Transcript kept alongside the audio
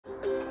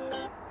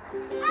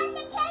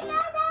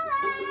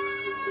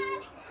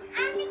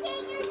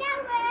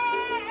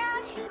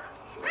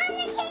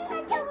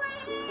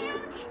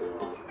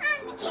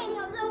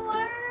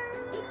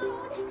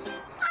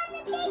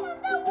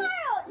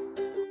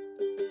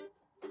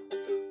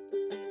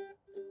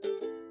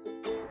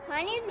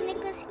My name is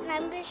Nicholas, and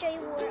I'm going to show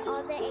you where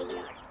all the eggs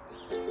are.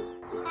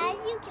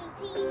 As you can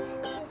see,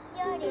 this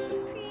yard is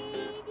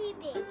pretty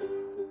big.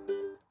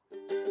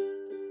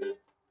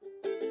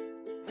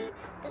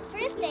 The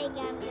first egg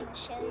I'm going to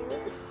show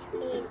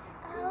you is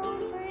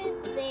over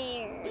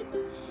there.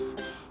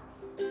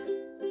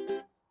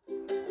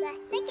 The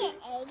second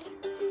egg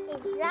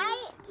is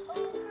right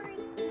over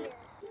here.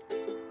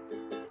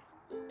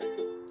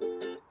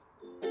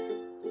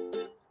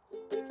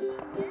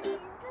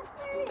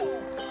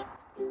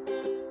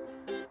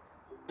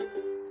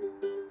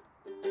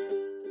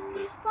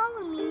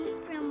 Follow me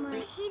from a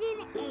hidden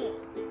egg.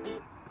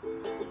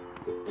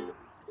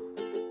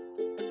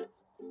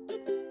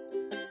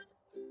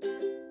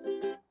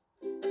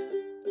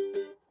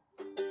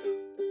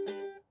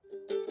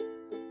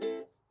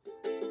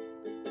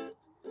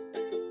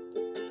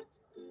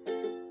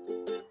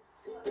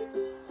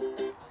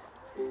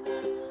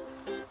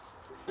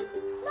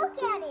 Look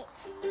at it!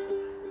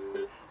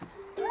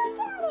 Look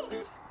at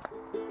it!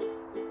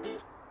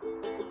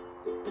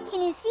 Can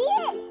you see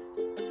it?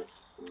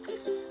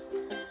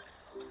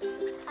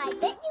 I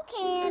bet you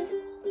can.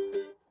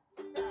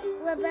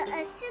 With the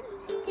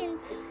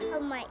assistance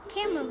of my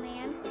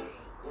cameraman,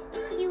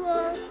 he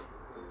will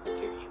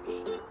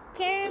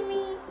carry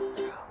me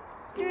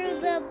through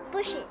the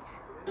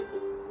bushes.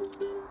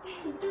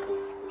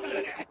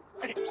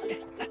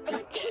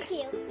 Thank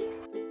you.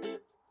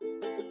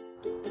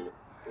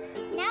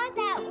 Now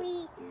that we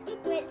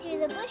went through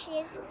the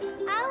bushes,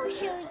 I'll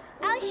show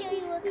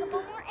you a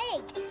couple more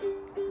eggs.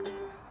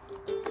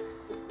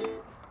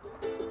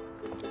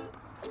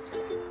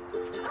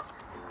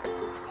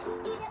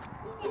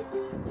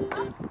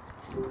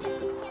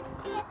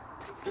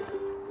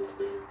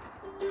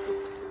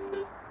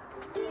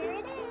 Here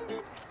it is,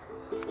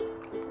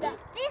 the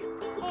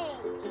fifth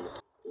egg.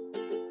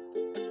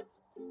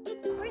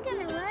 We're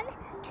gonna run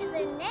to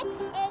the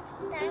next egg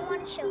that I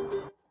want to show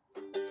you.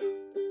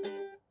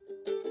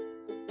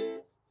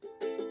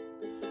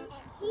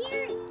 And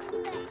here is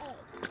the egg.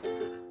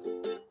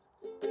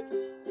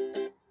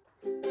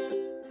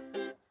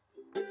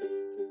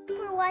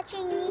 For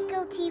watching Nico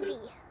TV.